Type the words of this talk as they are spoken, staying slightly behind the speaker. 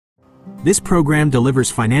This program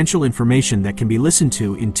delivers financial information that can be listened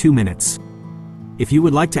to in 2 minutes. If you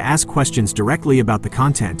would like to ask questions directly about the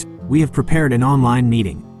content, we have prepared an online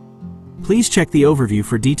meeting. Please check the overview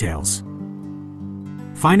for details.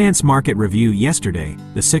 Finance Market Review yesterday,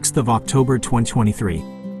 the 6th of October 2023.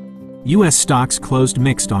 U.S. stocks closed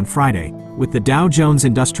mixed on Friday, with the Dow Jones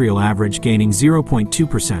Industrial Average gaining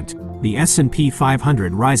 0.2%, the S&P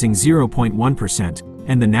 500 rising 0.1%,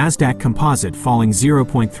 and the Nasdaq Composite falling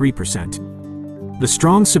 0.3%. The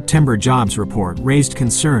strong September jobs report raised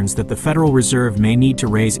concerns that the Federal Reserve may need to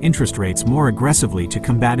raise interest rates more aggressively to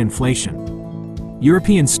combat inflation.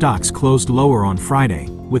 European stocks closed lower on Friday,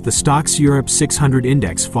 with the Stoxx Europe 600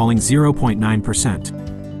 index falling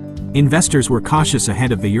 0.9%. Investors were cautious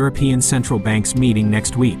ahead of the European Central Bank's meeting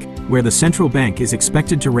next week, where the central bank is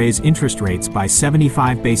expected to raise interest rates by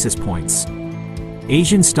 75 basis points.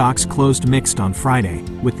 Asian stocks closed mixed on Friday,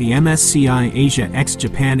 with the MSCI Asia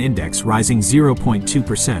ex-Japan index rising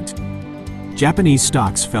 0.2%. Japanese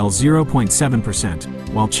stocks fell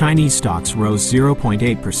 0.7%, while Chinese stocks rose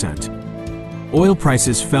 0.8%. Oil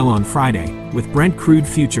prices fell on Friday, with Brent crude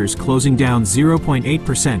futures closing down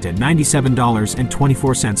 0.8% at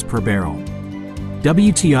 $97.24 per barrel.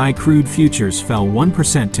 WTI crude futures fell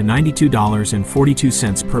 1% to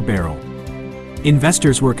 $92.42 per barrel.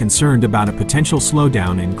 Investors were concerned about a potential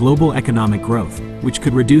slowdown in global economic growth, which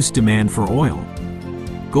could reduce demand for oil.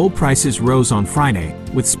 Gold prices rose on Friday,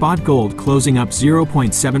 with spot gold closing up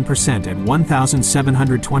 0.7% at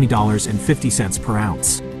 $1,720.50 per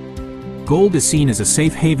ounce. Gold is seen as a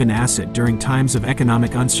safe haven asset during times of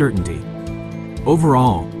economic uncertainty.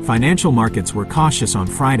 Overall, financial markets were cautious on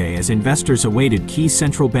Friday as investors awaited key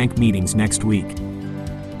central bank meetings next week.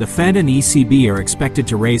 The Fed and ECB are expected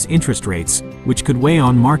to raise interest rates, which could weigh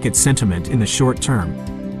on market sentiment in the short term.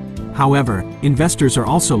 However, investors are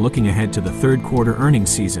also looking ahead to the third quarter earnings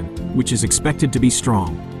season, which is expected to be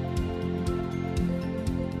strong.